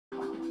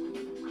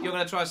You're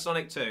going to try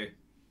Sonic 2.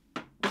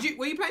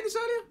 Were you playing this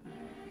earlier?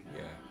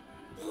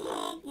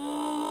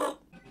 Yeah.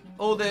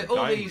 All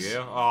these.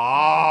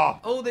 Ah!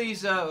 All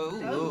these.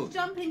 Don't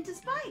jump into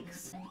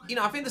spikes. You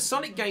know, I think the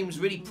Sonic games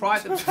really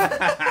pride themselves.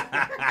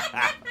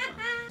 I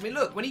mean,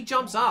 look, when he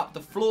jumps up,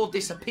 the floor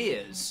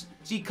disappears,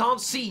 so you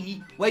can't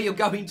see where you're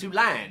going to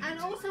land. And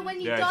also, when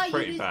you die, you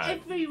lose bad.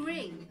 every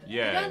ring.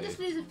 Yeah. You don't just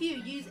lose a few,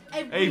 you use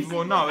every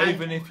single ring.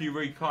 Even if you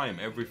reclaim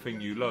everything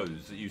you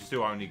lose, you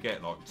still only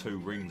get like 2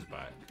 rings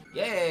back.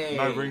 Yay!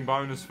 No ring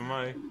bonus for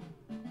me.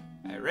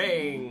 A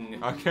ring.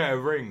 I get a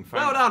ring.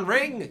 Well done,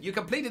 ring. You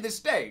completed this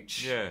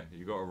stage. Yeah,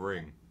 you got a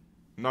ring.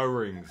 No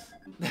rings.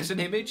 There's an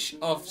image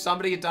of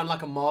somebody had done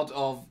like a mod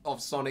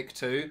of Sonic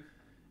 2,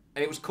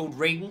 and it was called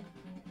Ring,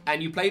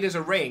 and you played as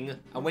a ring,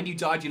 and when you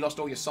died, you lost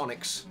all your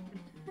Sonics.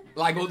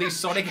 Like all these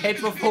Sonic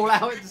heads will fall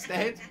out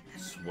instead.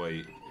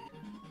 Sweet.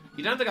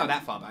 You don't have to go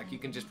that far back. You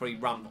can just probably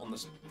run on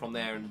from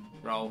there and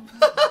roll.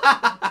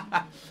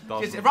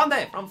 Just run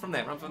there. Run from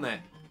there. Run from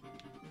there.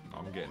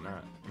 I'm getting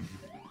that.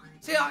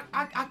 See,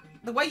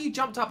 the way you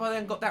jumped up and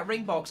then got that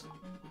ring box,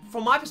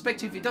 from my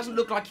perspective, it doesn't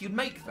look like you'd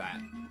make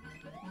that.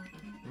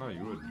 No,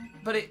 you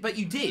wouldn't. But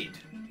you did,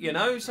 you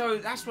know? So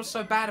that's what's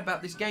so bad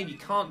about this game. You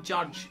can't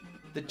judge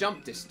the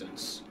jump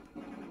distance.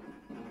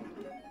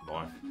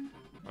 Life.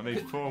 I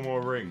need 4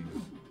 more rings.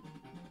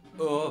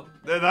 Oh.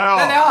 There they are!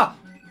 There they are!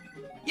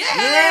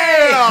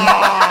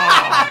 Yeah!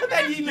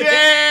 Then you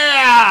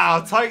Yeah!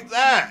 I'll take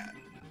that!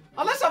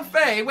 Oh, that's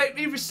unfair.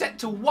 It reset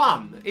to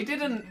 1. It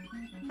didn't...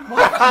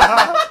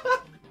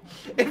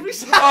 It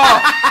reset...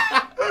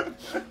 Oh.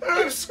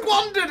 You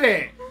squandered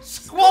it!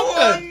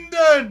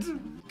 Squandered!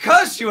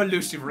 Curse you,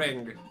 elusive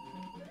ring.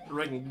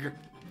 Ring.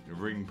 A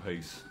ring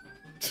piece.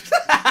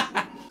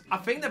 I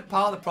think that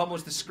part of the problem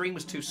was the screen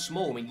was too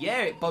small. I mean,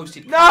 yeah, it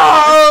boasted...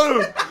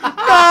 No!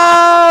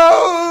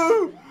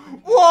 No!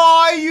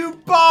 Why,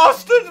 you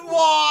bastard?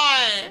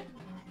 Why?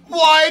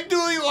 Why do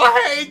you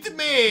hate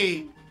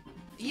me?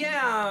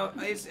 Yeah,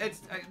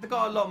 they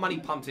got a lot of money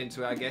pumped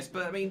into it, I guess.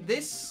 But I mean,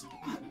 this...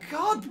 Oh,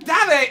 God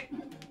damn it!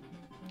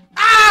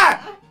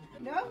 Ah!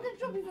 No, I'm going to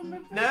drop you from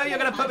the... No, you're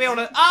going to put me on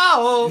a...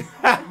 Oh!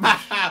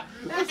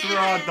 That's where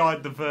I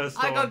died the first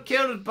time. I got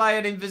killed by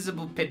an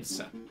invisible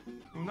pincer.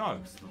 No.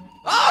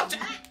 Oh!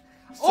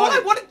 All I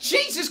wanted...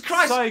 Jesus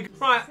Christ! Say...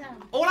 Right,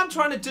 all I'm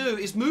trying to do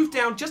is move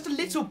down just a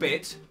little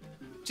bit,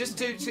 just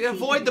to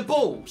avoid the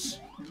balls.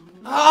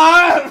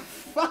 Ah!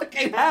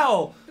 Fucking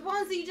hell! The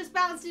ones that you just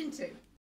bounced into.